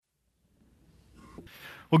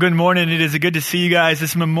Well, good morning. It is good to see you guys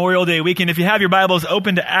this Memorial Day weekend. If you have your Bibles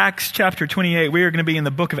open to Acts chapter 28, we are going to be in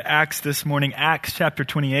the book of Acts this morning, Acts chapter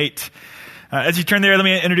 28. As you turn there, let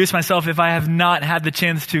me introduce myself. If I have not had the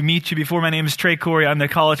chance to meet you before, my name is Trey Corey. I'm the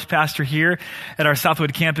college pastor here at our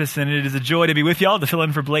Southwood campus, and it is a joy to be with y'all to fill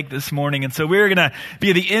in for Blake this morning. And so we're going to be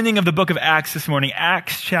at the ending of the book of Acts this morning,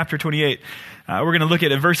 Acts chapter 28. We're going to look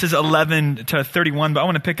at verses 11 to 31, but I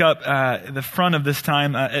want to pick up the front of this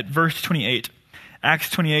time at verse 28. Acts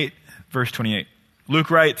 28, verse 28.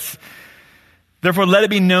 Luke writes, "Therefore let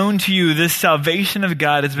it be known to you, this salvation of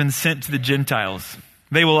God has been sent to the Gentiles.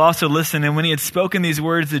 They will also listen." And when he had spoken these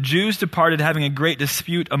words, the Jews departed, having a great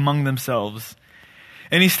dispute among themselves.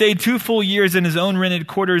 And he stayed 2 full years in his own rented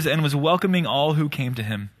quarters and was welcoming all who came to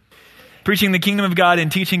him, preaching the kingdom of God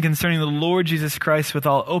and teaching concerning the Lord Jesus Christ with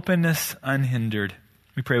all openness unhindered.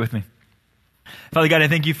 We pray with me. Father God, I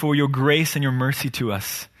thank you for your grace and your mercy to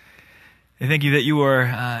us. I thank you that you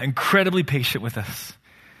are incredibly patient with us.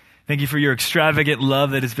 Thank you for your extravagant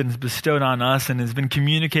love that has been bestowed on us and has been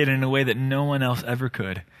communicated in a way that no one else ever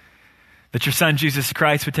could. That your Son, Jesus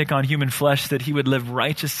Christ, would take on human flesh, that he would live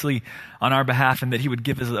righteously on our behalf, and that he would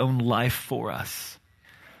give his own life for us.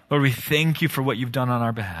 Lord, we thank you for what you've done on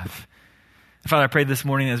our behalf. Father, I pray this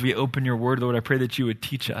morning as we open your word, Lord, I pray that you would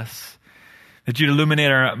teach us, that you'd illuminate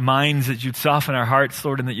our minds, that you'd soften our hearts,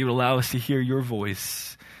 Lord, and that you would allow us to hear your voice.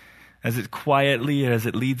 As it quietly, as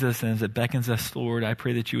it leads us, and as it beckons us, Lord, I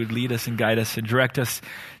pray that you would lead us and guide us and direct us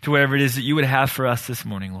to whatever it is that you would have for us this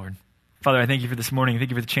morning, Lord. Father, I thank you for this morning. Thank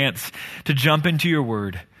you for the chance to jump into your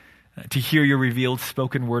word, to hear your revealed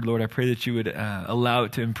spoken word, Lord. I pray that you would allow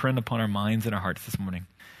it to imprint upon our minds and our hearts this morning.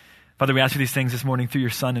 Father, we ask you these things this morning through your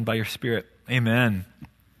Son and by your Spirit. Amen.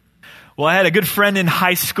 Well, I had a good friend in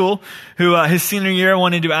high school who his senior year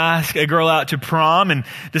wanted to ask a girl out to prom and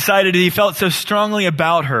decided he felt so strongly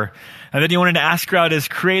about her that he wanted to ask her out as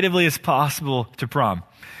creatively as possible to prom.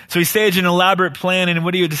 So he staged an elaborate plan, and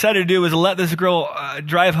what he decided to do was let this girl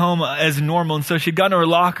drive home as normal. And so she'd gone to her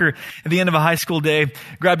locker at the end of a high school day,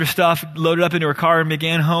 grabbed her stuff, loaded up into her car, and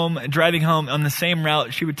began driving home on the same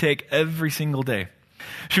route she would take every single day.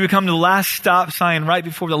 She would come to the last stop sign right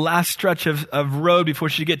before the last stretch of road before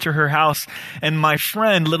she'd get to her house. And my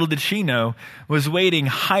friend, little did she know, was waiting,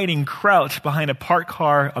 hiding, crouched behind a parked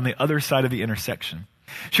car on the other side of the intersection.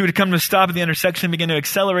 She would come to a stop at the intersection, begin to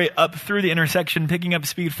accelerate up through the intersection, picking up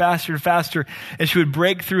speed faster and faster, and she would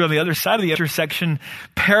break through on the other side of the intersection,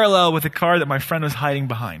 parallel with the car that my friend was hiding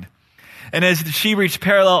behind. And as she reached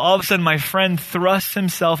parallel, all of a sudden my friend thrusts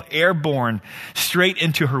himself airborne straight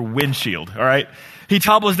into her windshield, all right? He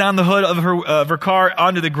topples down the hood of her car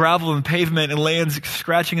onto the gravel and pavement and lands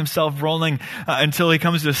scratching himself, rolling until he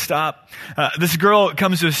comes to a stop. This girl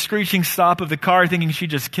comes to a screeching stop of the car thinking she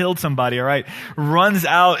just killed somebody, all right? Runs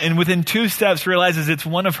out and within 2 steps realizes it's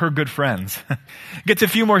one of her good friends. Gets a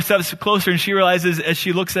few more steps closer and she realizes as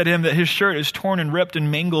she looks at him that his shirt is torn and ripped and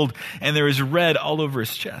mangled and there is red all over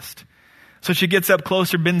his chest. So she gets up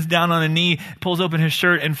closer, bends down on a knee, pulls open his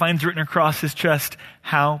shirt and finds written across his chest,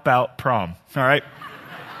 "How about prom?" All right?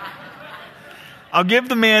 I'll give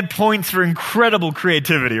the man points for incredible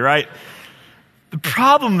creativity, right? The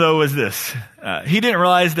problem, though, was this. He didn't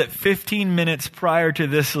realize that 15 minutes prior to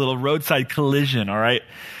this little roadside collision, all right,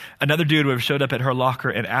 another dude would have showed up at her locker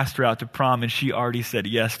and asked her out to prom, and she already said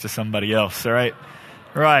yes to somebody else, all right?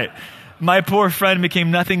 Right. My poor friend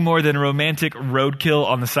became nothing more than a romantic roadkill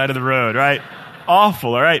on the side of the road, right?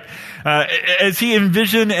 Awful, all right? As he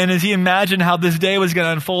envisioned and as he imagined how this day was going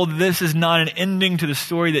to unfold, this is not an ending to the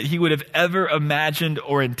story that he would have ever imagined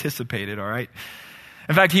or anticipated, all right?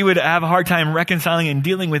 In fact, he would have a hard time reconciling and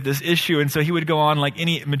dealing with this issue, and so he would go on like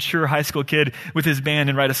any mature high school kid with his band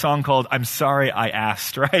and write a song called "I'm Sorry I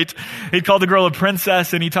Asked," right? He'd call the girl a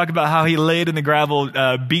princess, and he'd talk about how he laid in the gravel,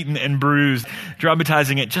 beaten and bruised,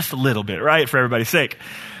 dramatizing it just a little bit, right, for everybody's sake.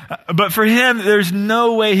 But for him, there's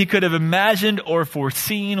no way he could have imagined or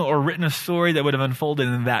foreseen or written a story that would have unfolded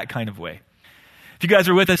in that kind of way. If you guys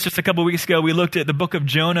were with us just a couple weeks ago, we looked at the book of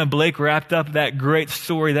Jonah. Blake wrapped up that great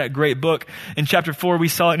story, that great book. In chapter 4, we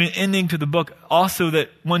saw an ending to the book also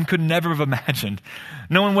that one could never have imagined.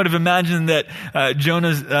 No one would have imagined that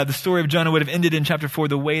the story of Jonah would have ended in chapter 4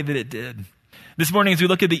 the way that it did. This morning, as we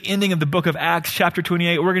look at the ending of the book of Acts, chapter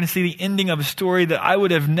 28, we're going to see the ending of a story that I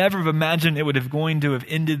would have never have imagined it would have going to have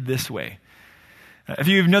ended this way. If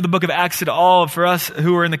you know the book of Acts at all, for us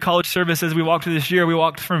who are in the college service as we walked through this year, we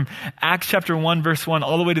walked from Acts chapter 1, verse 1,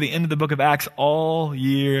 all the way to the end of the book of Acts all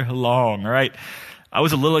year long, all right? I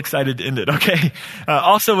was a little excited to end it, okay?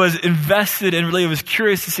 Also was invested and really was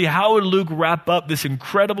curious to see how would Luke wrap up this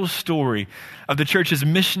incredible story of the church's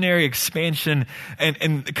missionary expansion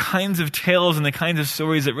and the kinds of tales and the kinds of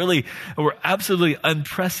stories that really were absolutely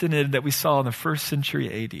unprecedented that we saw in the first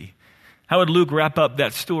century AD. How would Luke wrap up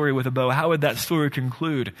that story with a bow? How would that story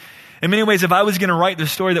conclude? In many ways, if I was going to write the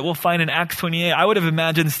story that we'll find in Acts 28, I would have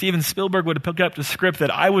imagined Steven Spielberg would have picked up the script that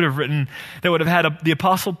I would have written that would have had the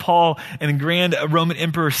Apostle Paul and the grand Roman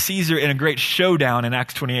Emperor Caesar in a great showdown in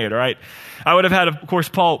Acts 28, all right? I would have had, of course,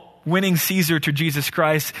 Paul winning Caesar to Jesus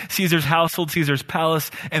Christ, Caesar's household, Caesar's palace,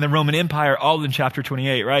 and the Roman Empire all in chapter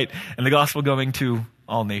 28, right? And the gospel going to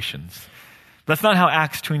all nations. That's not how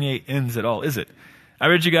Acts 28 ends at all, is it? I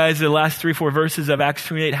read you guys the last 3-4 verses of Acts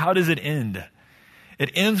 28. How does it end? It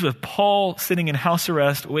ends with Paul sitting in house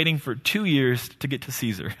arrest, waiting for 2 years to get to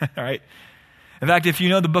Caesar, all right? In fact, if you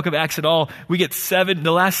know the book of Acts at all, we get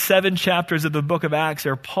the last 7 chapters of the book of Acts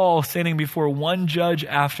are Paul standing before one judge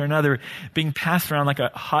after another, being passed around like a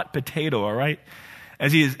hot potato, all right?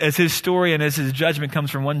 As his story and as his judgment comes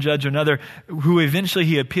from one judge to another, who eventually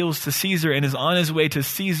he appeals to Caesar and is on his way to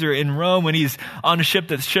Caesar in Rome. When he's on a ship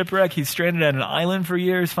that's shipwrecked, he's stranded at an island for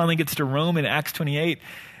years, finally gets to Rome in Acts 28,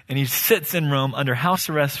 and he sits in Rome under house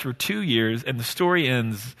arrest for 2 years, and the story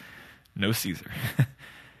ends, no Caesar.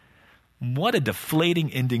 What a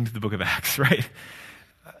deflating ending to the book of Acts, right?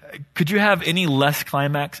 Could you have any less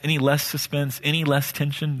climax, any less suspense, any less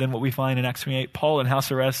tension than what we find in Acts 28? Paul in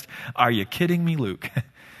house arrest. Are you kidding me, Luke?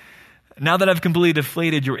 Now that I've completely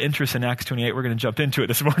deflated your interest in Acts 28, we're going to jump into it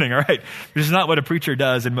this morning, all right? This is not what a preacher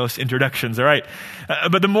does in most introductions, all right?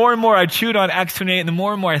 But the more and more I chewed on Acts 28 and the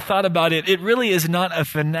more and more I thought about it, it really is not a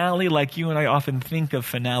finale like you and I often think of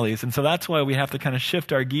finales. And so that's why we have to kind of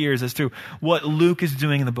shift our gears as to what Luke is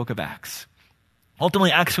doing in the book of Acts.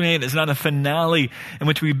 Ultimately, Acts 28 is not a finale in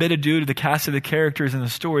which we bid adieu to the cast of the characters and the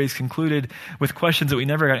stories concluded with questions that we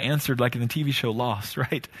never got answered like in the TV show Lost,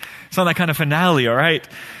 right? It's not that kind of finale, all right?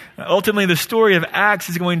 Ultimately, the story of Acts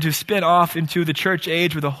is going to spin off into the church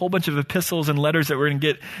age with a whole bunch of epistles and letters that we're going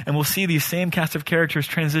to get, and we'll see these same cast of characters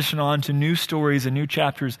transition on to new stories and new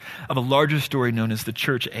chapters of a larger story known as the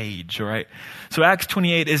church age, all right? So Acts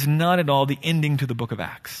 28 is not at all the ending to the book of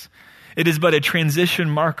Acts. It is but a transition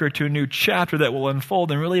marker to a new chapter that will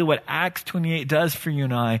unfold. And really what Acts 28 does for you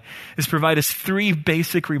and I is provide us 3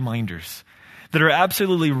 basic reminders that are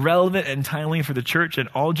absolutely relevant and timely for the church in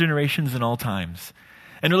all generations and all times.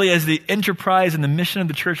 And really as the enterprise and the mission of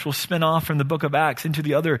the church will spin off from the book of Acts into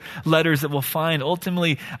the other letters that we'll find,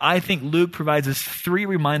 ultimately, I think Luke provides us 3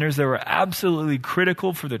 reminders that are absolutely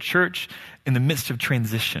critical for the church in the midst of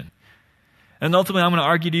transition. And ultimately, I'm going to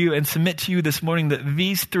argue to you and submit to you this morning that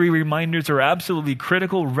these 3 reminders are absolutely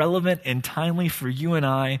critical, relevant, and timely for you and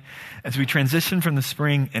I as we transition from the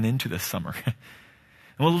spring and into the summer.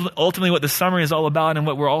 And ultimately, what the summer is all about and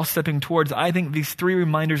what we're all stepping towards, I think these 3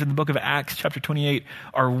 reminders in the book of Acts, chapter 28,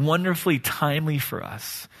 are wonderfully timely for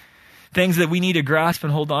us. Things that we need to grasp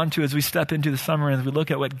and hold on to as we step into the summer and as we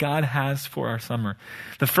look at what God has for our summer.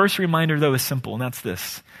 The first reminder, though, is simple, and that's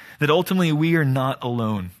this, that ultimately we are not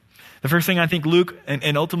alone. The first thing I think Luke,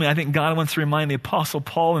 and ultimately I think God wants to remind the Apostle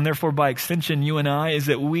Paul, and therefore by extension you and I, is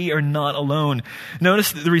that we are not alone.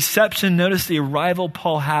 Notice the reception, notice the arrival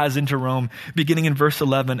Paul has into Rome, beginning in verse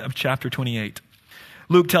 11 of chapter 28.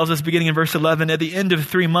 Luke tells us, beginning in verse 11, at the end of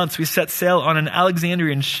 3 months we set sail on an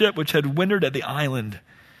Alexandrian ship which had wintered at the island,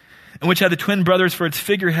 and which had the twin brothers for its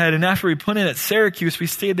figurehead, and after we put in at Syracuse, we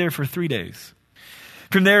stayed there for 3 days.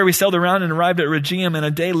 From there, we sailed around and arrived at Rhegium, and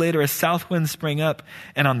a day later, a south wind sprang up,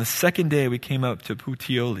 and on the second day, we came up to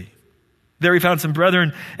Puteoli. There we found some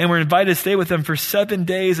brethren, and were invited to stay with them for 7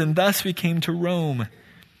 days, and thus we came to Rome.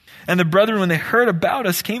 And the brethren, when they heard about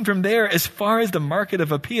us, came from there as far as the market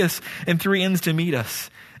of Appius and 3 inns to meet us.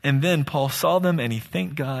 And then Paul saw them, and he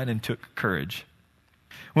thanked God and took courage.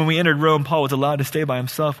 When we entered Rome, Paul was allowed to stay by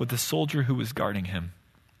himself with the soldier who was guarding him.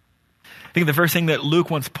 I think the first thing that Luke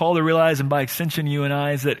wants Paul to realize, and by extension you and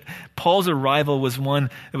I, is that Paul's arrival was one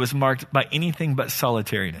that was marked by anything but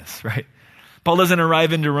solitariness, right? Paul doesn't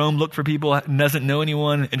arrive into Rome, look for people, doesn't know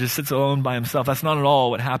anyone, and just sits alone by himself. That's not at all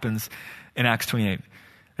what happens in Acts 28.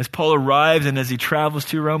 As Paul arrives and as he travels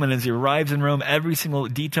to Rome and as he arrives in Rome, every single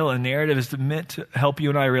detail and narrative is meant to help you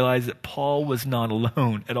and I realize that Paul was not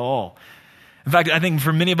alone at all. In fact, I think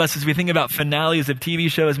for many of us, as we think about finales of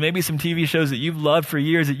TV shows, maybe some TV shows that you've loved for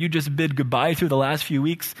years that you just bid goodbye to the last few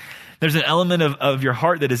weeks, there's an element of your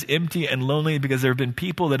heart that is empty and lonely because there have been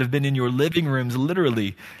people that have been in your living rooms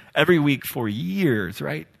literally every week for years,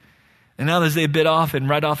 right? And now as they bid off and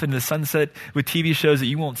ride off into the sunset with TV shows that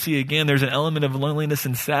you won't see again, there's an element of loneliness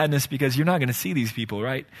and sadness because you're not going to see these people,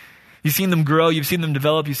 right? You've seen them grow, you've seen them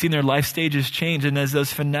develop, you've seen their life stages change, and as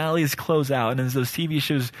those finales close out and as those TV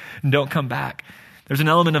shows don't come back, there's an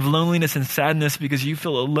element of loneliness and sadness because you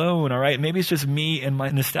feel alone, all right? Maybe it's just me and my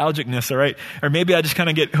nostalgicness, all right? Or maybe I just kind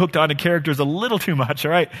of get hooked onto characters a little too much,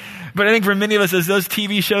 all right? But I think for many of us, as those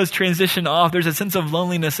TV shows transition off, there's a sense of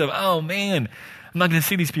loneliness of, oh man, I'm not going to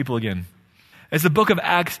see these people again. As the book of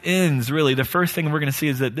Acts ends, really, the first thing we're going to see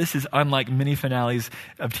is that this is unlike many finales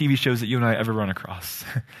of TV shows that you and I ever run across.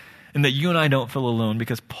 And that you and I don't feel alone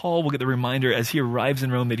because Paul will get the reminder as he arrives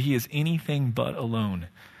in Rome that he is anything but alone.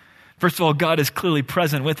 First of all, God is clearly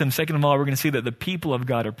present with him. Second of all, we're going to see that the people of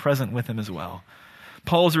God are present with him as well.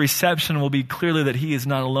 Paul's reception will be clearly that he is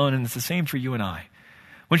not alone, and it's the same for you and I. I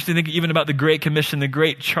want you to think even about the Great Commission, the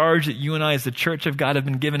great charge that you and I as the church of God have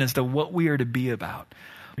been given as to what we are to be about.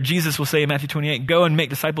 Jesus will say in Matthew 28, go and make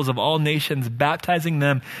disciples of all nations, baptizing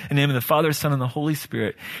them in the name of the Father, Son, and the Holy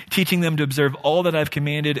Spirit, teaching them to observe all that I've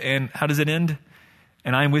commanded. And how does it end?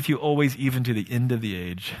 And I am with you always, even to the end of the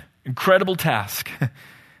age. Incredible task.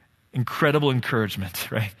 Incredible encouragement,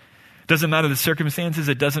 right? Doesn't matter the circumstances.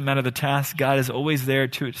 It doesn't matter the task. God is always there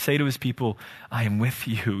to say to his people, I am with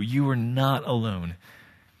you. You are not alone.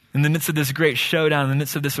 In the midst of this great showdown, in the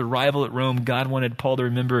midst of this arrival at Rome, God wanted Paul to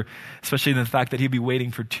remember, especially in the fact that he'd be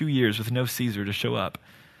waiting for 2 years with no Caesar to show up,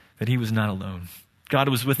 that he was not alone. God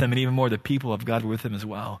was with him, and even more, the people of God were with him as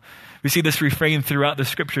well. We see this refrain throughout the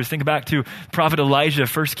scriptures. Think back to prophet Elijah,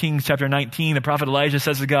 1 Kings chapter 19. The prophet Elijah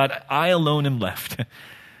says to God, I alone am left.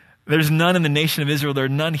 There's none in the nation of Israel. There are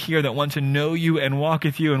none here that want to know you and walk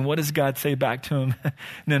with you. And what does God say back to him?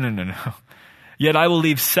 No. Yet I will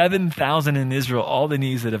leave 7,000 in Israel, all the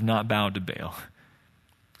knees that have not bowed to Baal.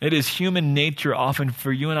 It is human nature often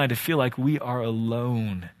for you and I to feel like we are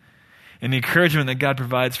alone. And the encouragement that God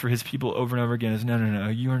provides for his people over and over again is, no,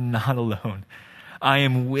 you are not alone. I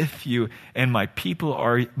am with you, and my people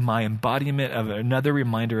are my embodiment of another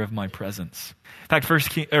reminder of my presence. In fact,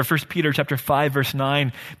 1 Peter chapter 5, verse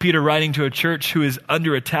 9, Peter writing to a church who is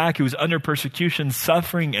under attack, who is under persecution,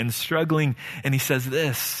 suffering and struggling, and he says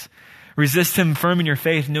this, resist him firm in your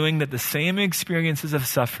faith, knowing that the same experiences of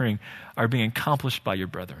suffering are being accomplished by your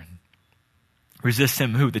brethren. Resist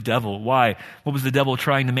him, who? The devil. Why? What was the devil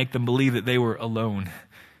trying to make them believe that they were alone?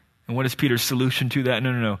 And what is Peter's solution to that?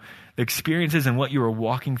 No. The experiences and what you are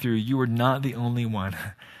walking through, you are not the only one.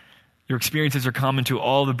 Your experiences are common to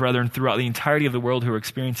all the brethren throughout the entirety of the world who are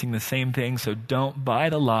experiencing the same thing, so don't buy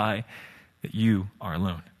the lie that you are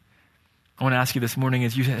alone. I want to ask you this morning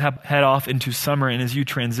as you head off into summer and as you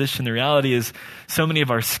transition, the reality is so many of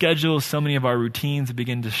our schedules, so many of our routines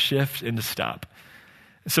begin to shift and to stop.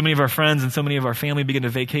 So many of our friends and so many of our family begin to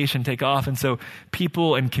vacation, take off, and so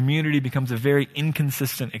people and community becomes a very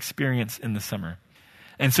inconsistent experience in the summer.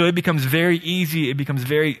 And so it becomes very easy, it becomes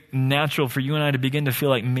very natural for you and I to begin to feel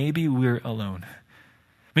like maybe we're alone.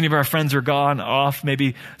 Many of our friends are gone off,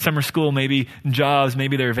 maybe summer school, maybe jobs,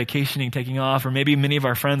 maybe they're vacationing, taking off, or maybe many of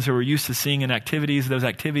our friends who we're used to seeing in activities, those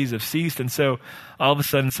activities have ceased. And so all of a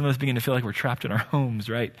sudden, some of us begin to feel like we're trapped in our homes,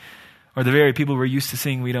 right? Or the very people we're used to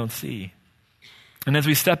seeing we don't see. And as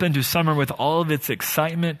we step into summer with all of its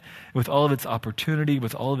excitement, with all of its opportunity,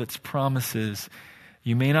 with all of its promises,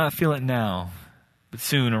 you may not feel it now, but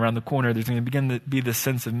soon around the corner, there's going to begin to be this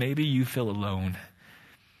sense of maybe you feel alone.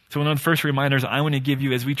 So one of the first reminders I want to give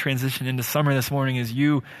you as we transition into summer this morning is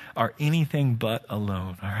you are anything but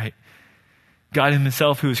alone, all right? God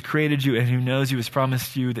himself who has created you and who knows you has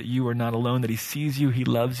promised you that you are not alone, that he sees you, he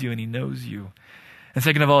loves you, and he knows you. And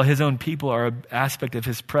second of all, his own people are an aspect of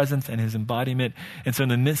his presence and his embodiment. And so in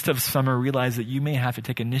the midst of summer, realize that you may have to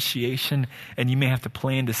take initiation and you may have to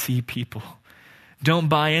plan to see people. Don't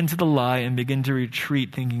buy into the lie and begin to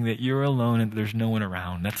retreat thinking that you're alone and that there's no one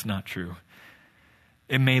around. That's not true.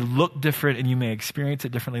 It may look different and you may experience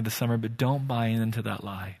it differently this summer, but don't buy into that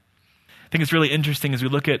lie. I think it's really interesting as we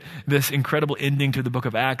look at this incredible ending to the book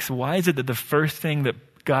of Acts. Why is it that the first thing that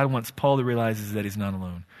God wants Paul to realize is that he's not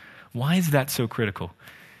alone? Why is that so critical?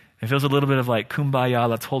 It feels a little bit of like kumbaya,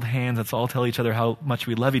 let's hold hands, let's all tell each other how much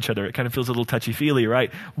we love each other. It kind of feels a little touchy-feely,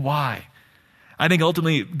 right? Why? I think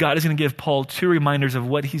ultimately God is going to give Paul two reminders of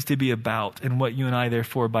what he's to be about and what you and I,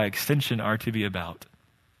 therefore, by extension, are to be about.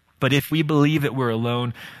 But if we believe that we're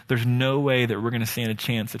alone, there's no way that we're going to stand a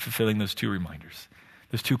chance at fulfilling those two reminders,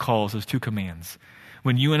 those two calls, those two commands.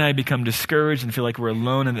 When you and I become discouraged and feel like we're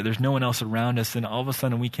alone and that there's no one else around us, then all of a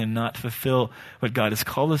sudden we cannot fulfill what God has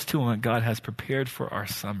called us to and what God has prepared for our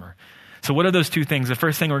summer. So what are those two things? The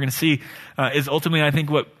first thing we're going to see is ultimately, I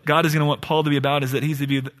think what God is going to want Paul to be about is that he's to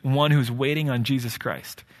be the one who's waiting on Jesus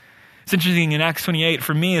Christ. It's interesting in Acts 28,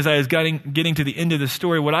 for me, as I was getting to the end of the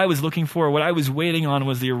story, what I was looking for, what I was waiting on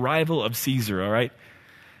was the arrival of Caesar, all right?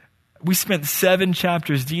 We spent 7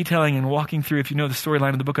 chapters detailing and walking through, if you know the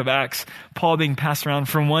storyline of the book of Acts, Paul being passed around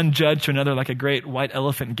from one judge to another like a great white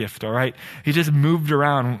elephant gift, all right? He just moved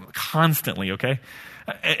around constantly, okay?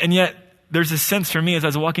 And yet, there's a sense for me as I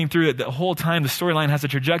was walking through it, the whole time the storyline has a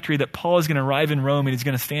trajectory that Paul is going to arrive in Rome and he's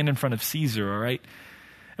going to stand in front of Caesar, all right?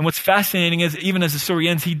 And what's fascinating is even as the story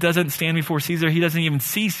ends, he doesn't stand before Caesar. He doesn't even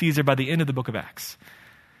see Caesar by the end of the book of Acts.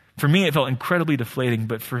 For me, it felt incredibly deflating,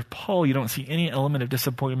 but for Paul, you don't see any element of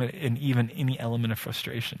disappointment and even any element of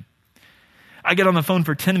frustration. I get on the phone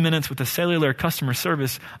for 10 minutes with a cellular customer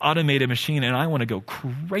service automated machine, and I want to go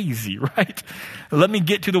crazy, right? Let me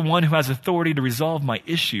get to the one who has authority to resolve my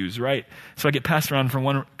issues, right? So I get passed around from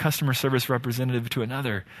one customer service representative to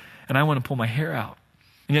another, and I want to pull my hair out.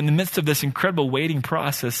 And yet in the midst of this incredible waiting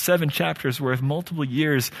process, 7 chapters worth, multiple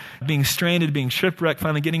years, being stranded, being shipwrecked,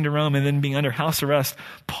 finally getting to Rome, and then being under house arrest,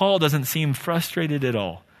 Paul doesn't seem frustrated at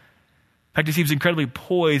all. In fact, he seems incredibly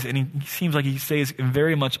poised, and he seems like he stays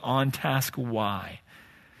very much on task. Why?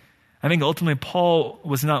 I think ultimately Paul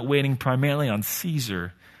was not waiting primarily on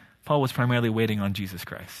Caesar. Paul was primarily waiting on Jesus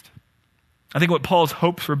Christ. I think what Paul's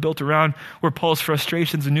hopes were built around, where Paul's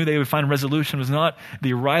frustrations and knew they would find resolution, was not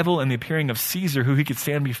the arrival and the appearing of Caesar, who he could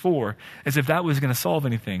stand before, as if that was going to solve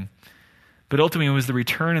anything. But ultimately it was the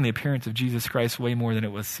return and the appearance of Jesus Christ way more than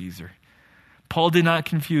it was Caesar. Paul did not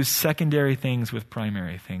confuse secondary things with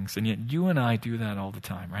primary things, and yet you and I do that all the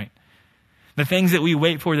time, right? The things that we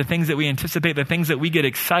wait for, the things that we anticipate, the things that we get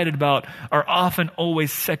excited about are often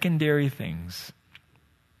always secondary things.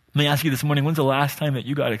 Let me ask you this morning, when's the last time that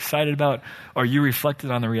you got excited about or you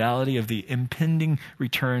reflected on the reality of the impending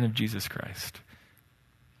return of Jesus Christ?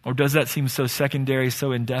 Or does that seem so secondary,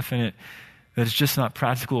 so indefinite, that it's just not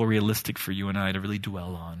practical or realistic for you and I to really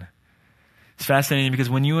dwell on? It's fascinating because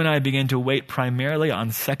when you and I begin to wait primarily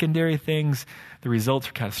on secondary things, the results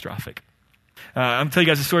are catastrophic. I'm going to tell you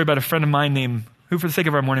guys a story about a friend of mine named, who for the sake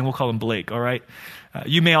of our morning, we'll call him Blake, all right?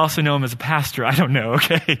 You may also know him as a pastor. I don't know,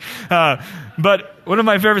 okay? But one of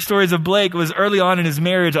my favorite stories of Blake was early on in his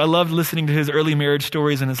marriage. I loved listening to his early marriage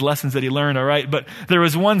stories and his lessons that he learned, all right? But there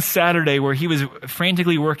was one Saturday where he was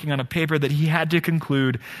frantically working on a paper that he had to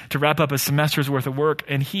conclude to wrap up a semester's worth of work.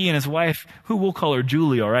 And he and his wife, who we'll call her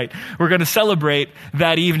Julie, all right, were going to celebrate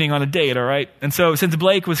that evening on a date, all right? And so since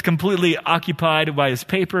Blake was completely occupied by his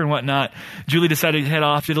paper and whatnot, Julie decided to head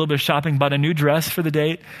off, did a little bit of shopping, bought a new dress for the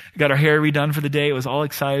date, got her hair redone for the day, was all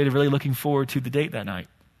excited, really looking forward to the date that night.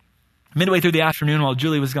 Midway through the afternoon, while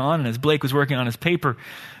Julie was gone and as Blake was working on his paper,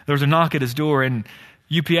 there was a knock at his door, and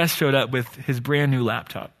UPS showed up with his brand new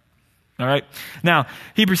laptop. All right? Now,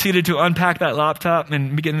 he proceeded to unpack that laptop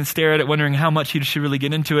and begin to stare at it, wondering how much he should really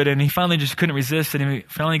get into it, and he finally just couldn't resist, and he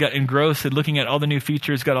finally got engrossed in looking at all the new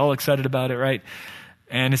features, got all excited about it, right?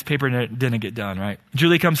 And his paper didn't get done, right?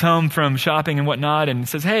 Julie comes home from shopping and whatnot and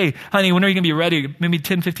says, "Hey, honey, when are you going to be ready? Maybe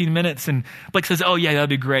 10, 15 minutes. And Blake says, "Oh, yeah, that'd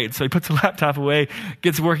be great." So he puts the laptop away,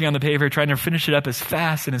 gets working on the paper, trying to finish it up as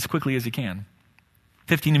fast and as quickly as he can.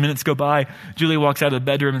 15 minutes go by. Julie walks out of the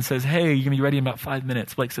bedroom and says, "Hey, you're going to be ready in about 5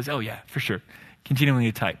 minutes." Blake says, "Oh, yeah, for sure." Continuing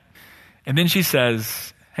to type. And then she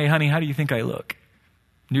says, "Hey, honey, how do you think I look?"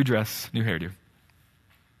 New dress, new hairdo.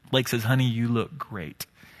 Blake says, "Honey, you look great."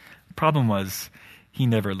 The problem was, he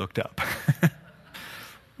never looked up.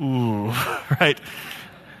 Ooh, right?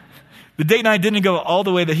 The date night didn't go all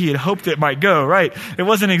the way that he had hoped it might go, right? It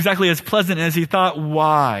wasn't exactly as pleasant as he thought.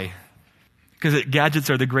 Why? Because gadgets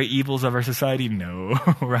are the great evils of our society? No,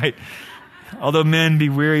 right? Although men be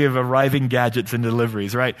weary of arriving gadgets and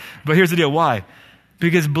deliveries, right? But here's the deal. Why?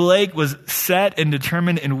 Because Blake was set and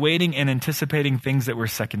determined in waiting and anticipating things that were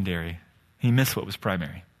secondary. He missed what was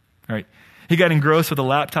primary, right? He got engrossed with a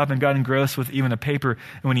laptop and got engrossed with even a paper,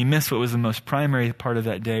 and when he missed what was the most primary part of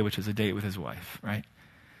that day, which was a date with his wife, right?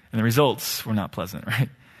 And the results were not pleasant, right?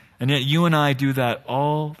 And yet you and I do that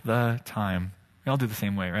all the time. We all do the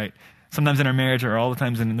same way, right? Sometimes in our marriage or all the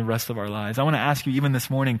times in the rest of our lives. I want to ask you even this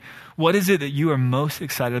morning, what is it that you are most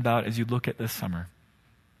excited about as you look at this summer?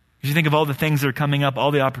 As you think of all the things that are coming up,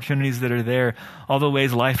 all the opportunities that are there, all the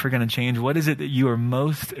ways life are going to change, what is it that you are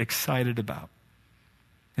most excited about?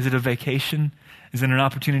 Is it a vacation? Is it an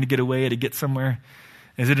opportunity to get away, to get somewhere?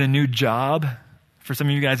 Is it a new job? For some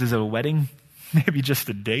of you guys, is it a wedding? Maybe just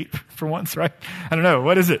a date for once, right? I don't know.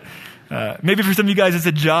 What is it? Maybe for some of you guys, it's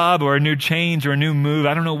a job or a new change or a new move.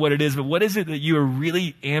 I don't know what it is, but what is it that you are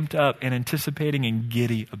really amped up and anticipating and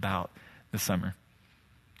giddy about this summer?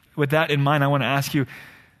 With that in mind, I want to ask you,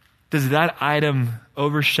 does that item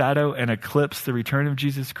overshadow and eclipse the return of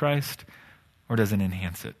Jesus Christ, or does it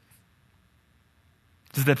enhance it?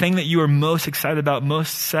 Does the thing that you are most excited about,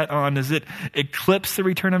 most set on, does it eclipse the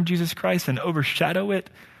return of Jesus Christ and overshadow it?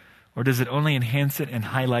 or does it only enhance it and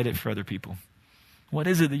highlight it for other people? What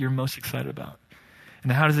is it that you're most excited about?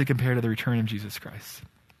 And how does it compare to the return of Jesus Christ?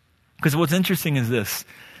 Because what's interesting is this,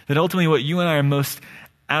 that ultimately what you and I are most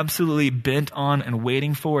absolutely bent on and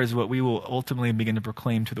waiting for is what we will ultimately begin to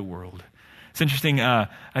proclaim to the world. It's interesting, I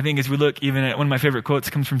think as we look even at one of my favorite quotes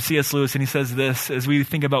comes from C.S. Lewis, and he says this, as we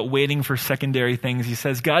think about waiting for secondary things, he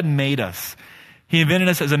says, God made us. He invented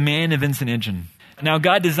us as a man invents an engine. Now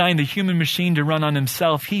God designed the human machine to run on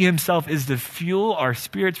himself. He himself is the fuel our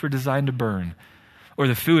spirits were designed to burn, or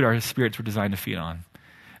the food our spirits were designed to feed on.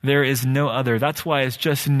 There is no other. That's why it's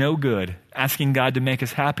just no good asking God to make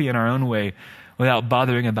us happy in our own way without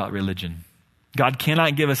bothering about religion. God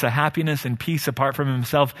cannot give us a happiness and peace apart from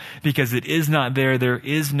himself because it is not there. There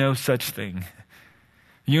is no such thing.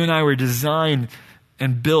 You and I were designed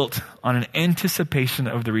and built on an anticipation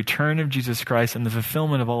of the return of Jesus Christ and the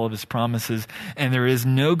fulfillment of all of his promises, and there is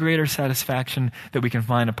no greater satisfaction that we can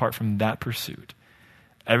find apart from that pursuit.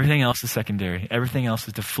 Everything else is secondary. Everything else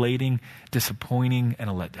is deflating, disappointing, and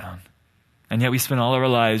a letdown. And yet we spend all of our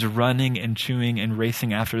lives running and chewing and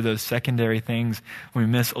racing after those secondary things when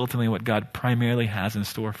we miss ultimately what God primarily has in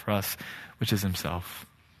store for us, which is himself.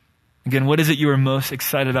 Again, what is it you are most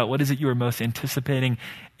excited about? What is it you are most anticipating?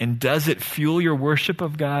 And does it fuel your worship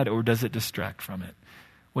of God, or does it distract from it?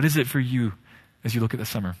 What is it for you as you look at the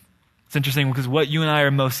summer? It's interesting because what you and I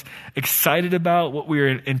are most excited about, what we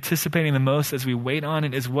are anticipating the most as we wait on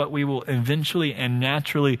it, is what we will eventually and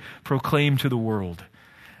naturally proclaim to the world.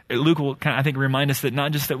 Luke will I think remind us that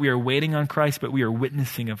not just that we are waiting on Christ, but we are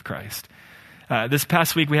witnessing of Christ. This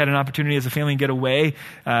past week, we had an opportunity as a family to get away.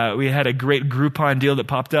 We had a great Groupon deal that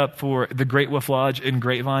popped up for the Great Wolf Lodge in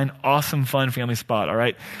Grapevine. Awesome, fun family spot, all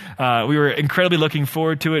right? We were incredibly looking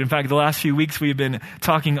forward to it. In fact, the last few weeks, we've been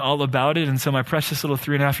talking all about it. And so my precious little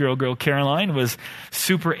 3.5-year-old girl, Caroline, was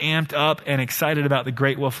super amped up and excited about the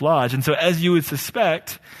Great Wolf Lodge. And so as you would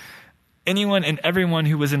suspect, anyone and everyone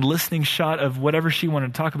who was in listening shot of whatever she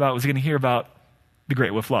wanted to talk about was going to hear about the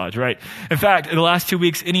Great Wolf Lodge, right? In fact, in the last 2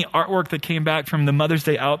 weeks, any artwork that came back from the Mother's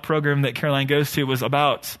Day Out program that Caroline goes to was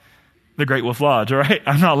about the Great Wolf Lodge, all right?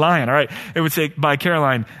 I'm not lying, all right? It would say by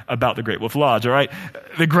Caroline about the Great Wolf Lodge, all right?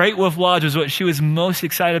 The Great Wolf Lodge was what she was most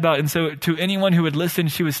excited about. And so to anyone who would listen,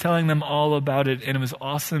 she was telling them all about it, and it was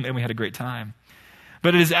awesome, and we had a great time.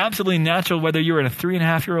 But it is absolutely natural, whether you're a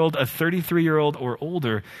 3.5-year-old, a 33-year-old, or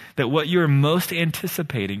older, that what you are most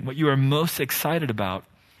anticipating, what you are most excited about,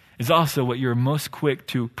 is also what you're most quick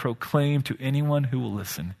to proclaim to anyone who will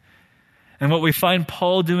listen. And what we find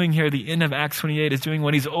Paul doing here at the end of Acts 28 is doing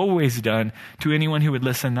what he's always done to anyone who would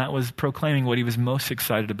listen. That was proclaiming what he was most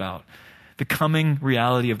excited about, the coming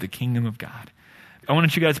reality of the kingdom of God. I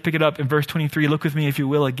want you guys to pick it up in verse 23. Look with me, if you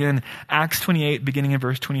will, again, Acts 28, beginning in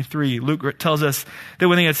verse 23. Luke tells us that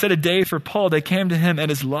when they had set a day for Paul, they came to him at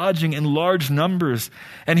his lodging in large numbers,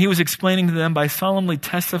 and he was explaining to them by solemnly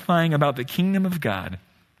testifying about the kingdom of God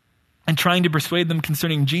and trying to persuade them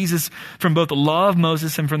concerning Jesus from both the law of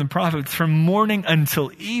Moses and from the prophets, from morning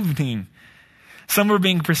until evening. Some were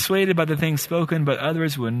being persuaded by the things spoken, but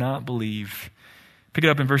others would not believe. Pick it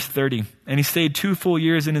up in verse 30. And he stayed 2 full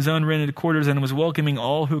years in his own rented quarters and was welcoming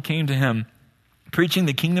all who came to him, preaching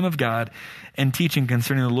the kingdom of God and teaching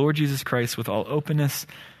concerning the Lord Jesus Christ with all openness,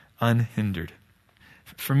 unhindered.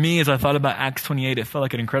 For me, as I thought about Acts 28, it felt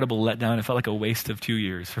like an incredible letdown. It felt like a waste of 2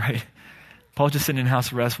 years, right? Paul's just sitting in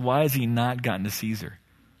house arrest. Why has he not gotten to Caesar?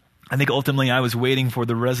 I think ultimately I was waiting for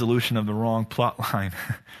the resolution of the wrong plot line.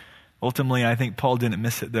 Ultimately, I think Paul didn't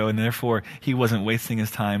miss it, though, and therefore he wasn't wasting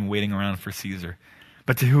his time waiting around for Caesar.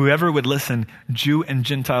 But to whoever would listen, Jew and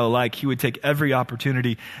Gentile alike, he would take every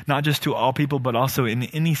opportunity, not just to all people, but also in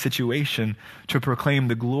any situation, to proclaim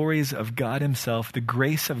the glories of God himself, the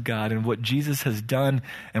grace of God, and what Jesus has done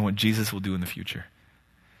and what Jesus will do in the future.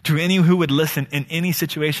 To any who would listen in any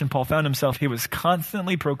situation, Paul found himself, he was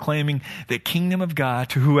constantly proclaiming the kingdom of God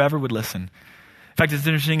to whoever would listen. In fact, it's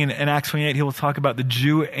interesting, in Acts 28, he will talk about the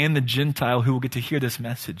Jew and the Gentile who will get to hear this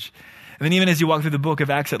message. And then even as you walk through the book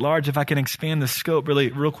of Acts at large, if I can expand the scope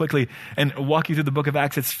real quickly and walk you through the book of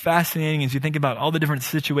Acts, it's fascinating as you think about all the different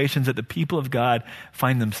situations that the people of God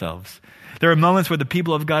find themselves. There are moments where the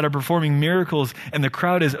people of God are performing miracles and the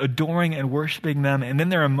crowd is adoring and worshiping them. And then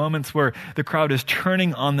there are moments where the crowd is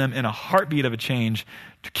turning on them in a heartbeat of a change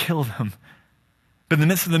to kill them. But in the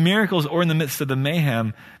midst of the miracles or in the midst of the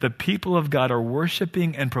mayhem, the people of God are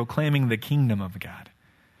worshiping and proclaiming the kingdom of God.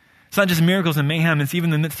 It's not just miracles and mayhem. It's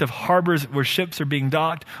even in the midst of harbors where ships are being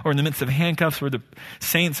docked, or in the midst of handcuffs where the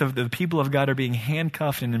saints of the people of God are being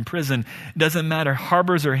handcuffed and in prison. It doesn't matter,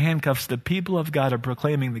 harbors or handcuffs, the people of God are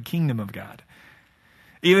proclaiming the kingdom of God.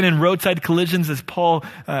 Even in roadside collisions, as Paul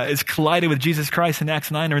is collided with Jesus Christ in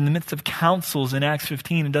Acts 9, or in the midst of councils in Acts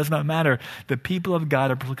 15, it does not matter. The people of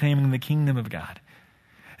God are proclaiming the kingdom of God.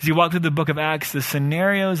 As you walk through the book of Acts, the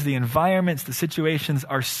scenarios, the environments, the situations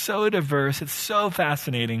are so diverse. It's so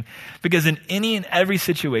fascinating because in any and every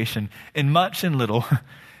situation, in much and little,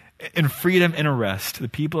 in freedom and arrest, the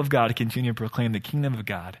people of God continue to proclaim the kingdom of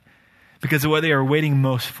God because what they are waiting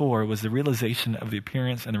most for was the realization of the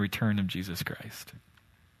appearance and the return of Jesus Christ.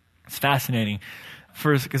 It's fascinating.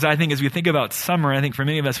 First, because I think as we think about summer, I think for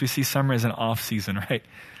many of us, we see summer as an off season, right?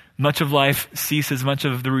 Much of life ceases, much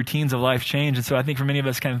of the routines of life change. And so I think for many of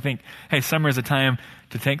us kind of think, hey, summer is a time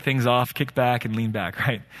to take things off, kick back, and lean back,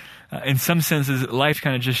 right? In some senses, life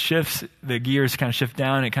kind of just shifts. The gears kind of shift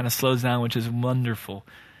down, and it kind of slows down, which is wonderful.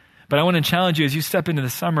 But I want to challenge you as you step into the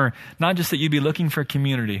summer, not just that you'd be looking for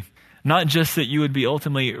community, not just that you would be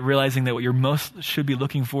ultimately realizing that what you're most should be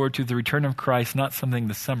looking forward to, the return of Christ, not something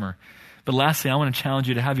this summer. But lastly, I want to challenge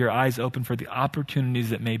you to have your eyes open for the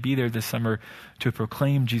opportunities that may be there this summer to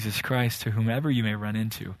proclaim Jesus Christ to whomever you may run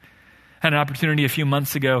into. I had an opportunity a few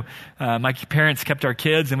months ago. My parents kept our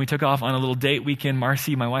kids, and we took off on a little date weekend,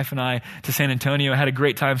 Marcy, my wife, and I, to San Antonio. I had a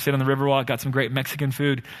great time, stayed on the Riverwalk, got some great Mexican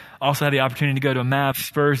food. Also had the opportunity to go to a Mavs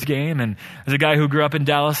Spurs game. And as a guy who grew up in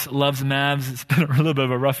Dallas, loves the Mavs, it's been a little bit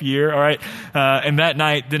of a rough year, all right? And that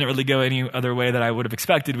night didn't really go any other way that I would have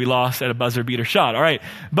expected. We lost at a buzzer beater shot, all right?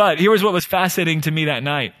 But here was what was fascinating to me that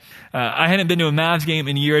night. I hadn't been to a Mavs game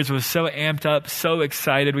in years, was so amped up, so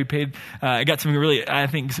excited. We paid, I got some really, I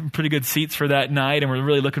think, some pretty good seats for that night, and we're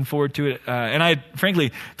really looking forward to it. And I,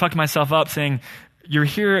 frankly, talked myself up saying, you're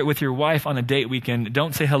here with your wife on a date weekend.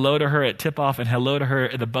 Don't say hello to her at tip-off and hello to her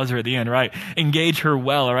at the buzzer at the end, right? Engage her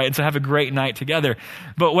well, all right? And so have a great night together.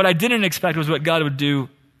 But what I didn't expect was what God would do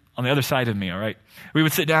on the other side of me, all right? We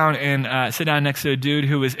would sit down next to a dude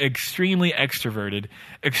who was extremely extroverted,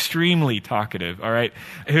 extremely talkative, all right?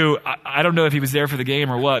 Who, I don't know if he was there for the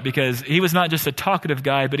game or what, because he was not just a talkative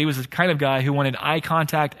guy, but he was the kind of guy who wanted eye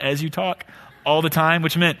contact as you talk all the time,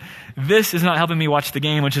 which meant this is not helping me watch the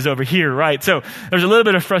game, which is over here, right? So there's a little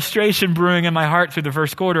bit of frustration brewing in my heart through the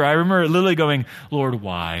first quarter. I remember literally going, Lord,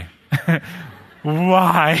 why?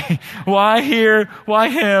 Why? Why here? Why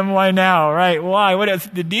him? Why now? Right? Why? What is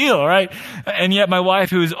the deal? Right? And yet my wife,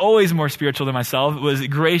 who is always more spiritual than myself, was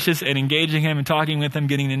gracious in engaging him and talking with him,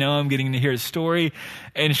 getting to know him, getting to hear his story.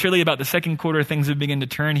 And surely about the second quarter, things would begin to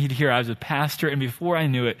turn. He'd hear I was a pastor. And before I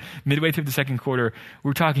knew it, midway through the second quarter,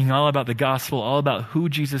 we're talking all about the gospel, all about who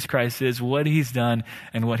Jesus Christ is, what he's done,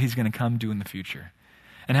 and what he's going to come do in the future.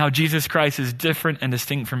 And how Jesus Christ is different and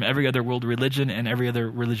distinct from every other world religion and every other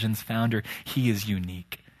religion's founder. He is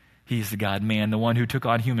unique. He is the God-man, the one who took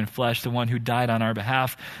on human flesh, the one who died on our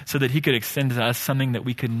behalf so that he could extend to us something that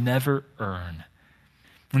we could never earn.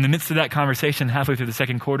 In the midst of that conversation, halfway through the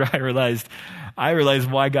second quarter, I realized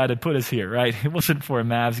why God had put us here, right? It wasn't for a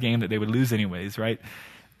Mavs game that they would lose anyways, right?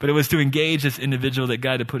 But it was to engage this individual that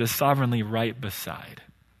God had put us sovereignly right beside.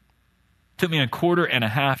 It took me a quarter and a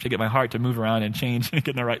half to get my heart to move around and change and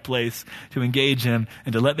get in the right place, to engage him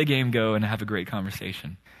and to let the game go and have a great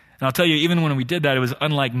conversation. And I'll tell you, even when we did that, it was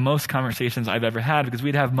unlike most conversations I've ever had, because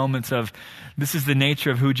we'd have moments of, this is the nature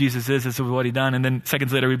of who Jesus is, this is what he's done. And then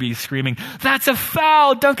seconds later, we'd be screaming, that's a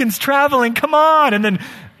foul, Duncan's traveling, come on. And then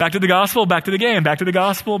back to the gospel, back to the game, back to the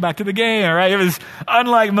gospel, back to the game, all right? It was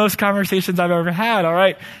unlike most conversations I've ever had, all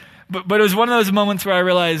right? But it was one of those moments where I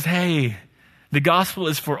realized, hey, the gospel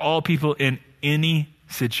is for all people in any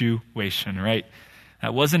situation, right?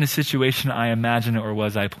 That wasn't a situation I imagined or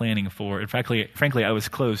was I planning for. And frankly, I was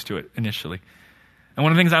closed to it initially. And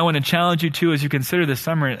one of the things I want to challenge you to as you consider this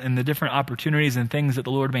summer and the different opportunities and things that the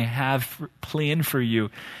Lord may have planned for you,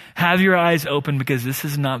 have your eyes open, because this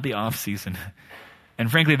is not the off season. And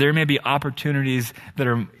frankly, there may be opportunities that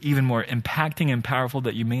are even more impacting and powerful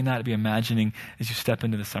that you may not be imagining as you step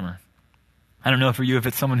into the summer. I don't know for you if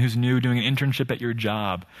it's someone who's new doing an internship at your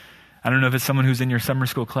job. I don't know if it's someone who's in your summer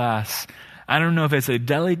school class. I don't know if it's a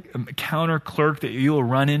deli counter clerk that you'll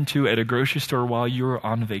run into at a grocery store while you're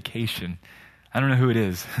on vacation. I don't know who it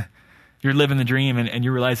is. You're living the dream and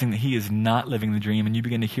you're realizing that he is not living the dream, and you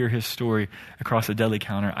begin to hear his story across a deli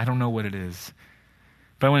counter. I don't know what it is.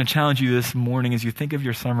 But I want to challenge you this morning as you think of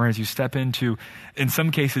your summer, as you step into, in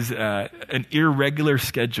some cases, an irregular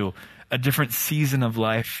schedule, a different season of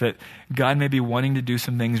life, that God may be wanting to do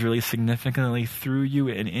some things really significantly through you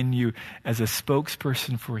and in you as a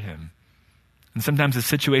spokesperson for him. And sometimes the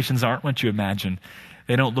situations aren't what you imagine.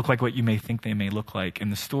 They don't look like what you may think they may look like.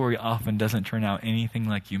 And the story often doesn't turn out anything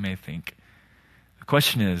like you may think. The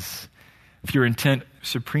question is, if you're intent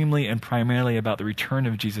supremely and primarily about the return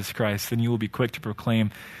of Jesus Christ, then you will be quick to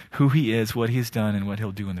proclaim who he is, what he's done, and what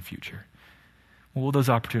he'll do in the future. What will those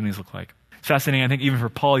opportunities look like? It's fascinating, I think, even for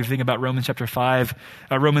Paul, if you think about Romans chapter 5,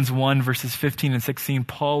 Romans 1, verses 15 and 16,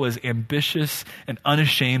 Paul was ambitious and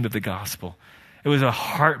unashamed of the gospel. It was a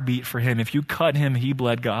heartbeat for him. If you cut him, he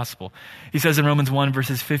bled gospel. He says in Romans 1,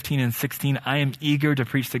 verses 15 and 16, I am eager to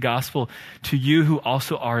preach the gospel to you who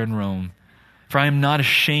also are in Rome. For I am not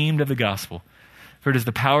ashamed of the gospel. For it is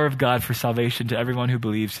the power of God for salvation to everyone who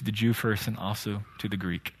believes, to the Jew first and also to the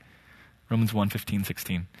Greek. Romans 1, 15,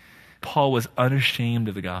 16. Paul was unashamed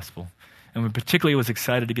of the gospel, and particularly was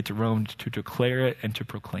excited to get to Rome to declare it and to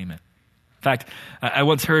proclaim it. In fact, I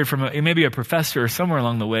once heard from maybe a professor or somewhere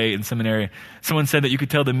along the way in seminary, someone said that you could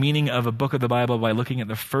tell the meaning of a book of the Bible by looking at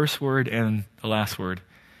the first word and the last word,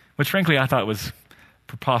 which frankly I thought was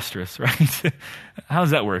preposterous, right? How does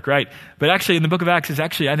that work, right? But actually in the book of Acts is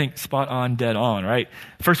actually, I think, spot on, dead on, right?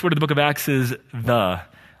 First word of the book of Acts is the.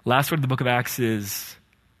 Last word of the book of Acts is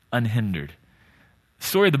unhindered. The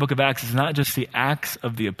story of the book of Acts is not just the acts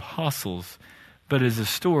of the apostles, but it is a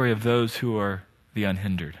story of those who are the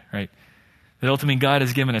unhindered, right? That ultimately God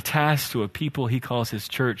has given a task to a people he calls his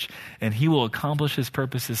church, and he will accomplish his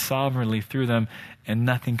purposes sovereignly through them, and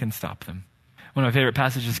nothing can stop them. One of my favorite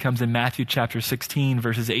passages comes in Matthew chapter 16,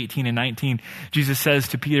 verses 18 and 19. Jesus says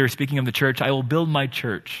to Peter, speaking of the church, I will build my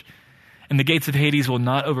church, and the gates of Hades will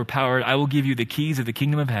not overpower it. I will give you the keys of the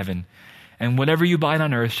kingdom of heaven, and whatever you bind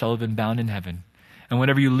on earth shall have been bound in heaven, and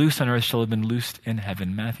whatever you loose on earth shall have been loosed in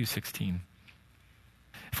heaven. Matthew 16.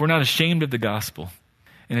 If we're not ashamed of the gospel,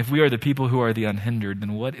 and if we are the people who are the unhindered,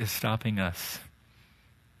 then what is stopping us?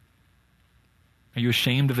 Are you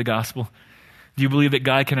ashamed of the gospel? Do you believe that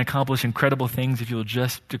God can accomplish incredible things if you'll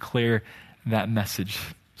just declare that message?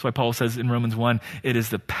 That's why Paul says in Romans 1, it is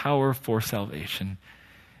the power for salvation.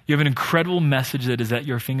 You have an incredible message that is at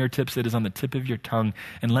your fingertips, that is on the tip of your tongue.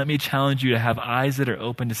 And let me challenge you to have eyes that are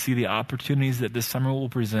open to see the opportunities that this summer will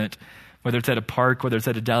present, whether it's at a park, whether it's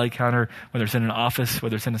at a deli counter, whether it's in an office,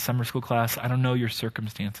 whether it's in a summer school class. I don't know your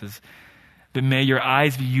circumstances. But may your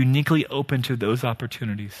eyes be uniquely open to those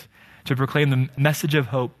opportunities to proclaim the message of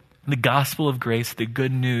hope, the gospel of grace, the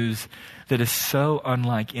good news that is so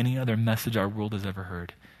unlike any other message our world has ever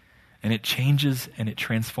heard. And it changes and it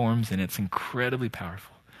transforms and it's incredibly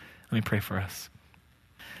powerful. Let me pray for us.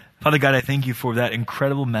 Father God, I thank you for that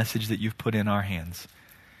incredible message that you've put in our hands,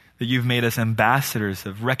 that you've made us ambassadors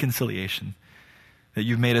of reconciliation, that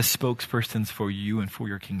you've made us spokespersons for you and for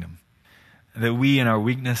your kingdom, that we in our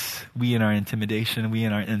weakness, we in our intimidation, we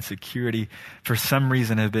in our insecurity, for some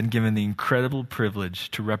reason have been given the incredible privilege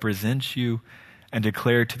to represent you and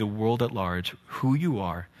declare to the world at large who you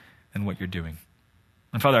are and what you're doing.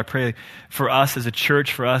 And Father, I pray for us as a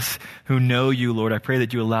church, for us who know you, Lord, I pray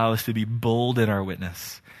that you allow us to be bold in our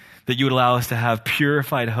witness, that you would allow us to have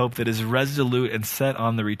purified hope that is resolute and set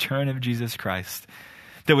on the return of Jesus Christ,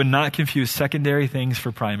 that would not confuse secondary things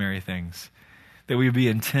for primary things, that we would be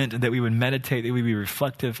intent and that we would meditate, that we would be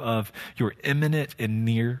reflective of your imminent and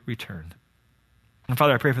near return. And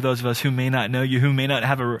Father, I pray for those of us who may not know you, who may not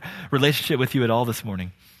have a relationship with you at all this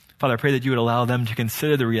morning. Father, I pray that you would allow them to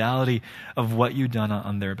consider the reality of what you've done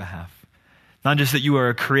on their behalf. Not just that you are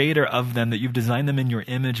a creator of them, that you've designed them in your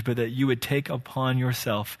image, but that you would take upon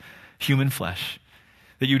yourself human flesh,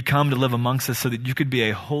 that you would come to live amongst us so that you could be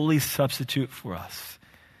a holy substitute for us,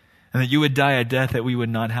 and that you would die a death that we would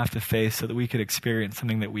not have to face so that we could experience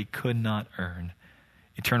something that we could not earn.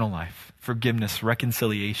 Eternal life, forgiveness,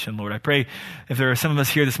 reconciliation, Lord. I pray if there are some of us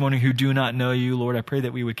here this morning who do not know you, Lord, I pray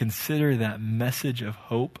that we would consider that message of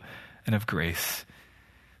hope and of grace,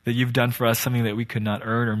 that you've done for us something that we could not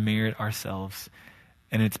earn or merit ourselves.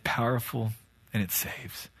 And it's powerful and it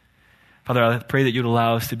saves. Father, I pray that you'd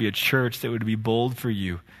allow us to be a church that would be bold for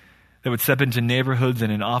you, that would step into neighborhoods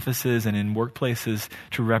and in offices and in workplaces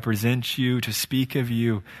to represent you, to speak of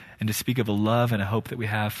you, and to speak of a love and a hope that we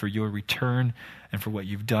have for your return and for what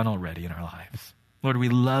you've done already in our lives. Lord, we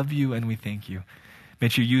love you and we thank you. May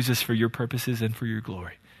you use us for your purposes and for your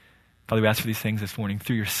glory. Father, we ask for these things this morning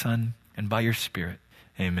through your Son and by your Spirit.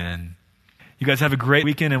 Amen. You guys have a great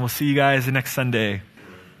weekend, and we'll see you guys next Sunday.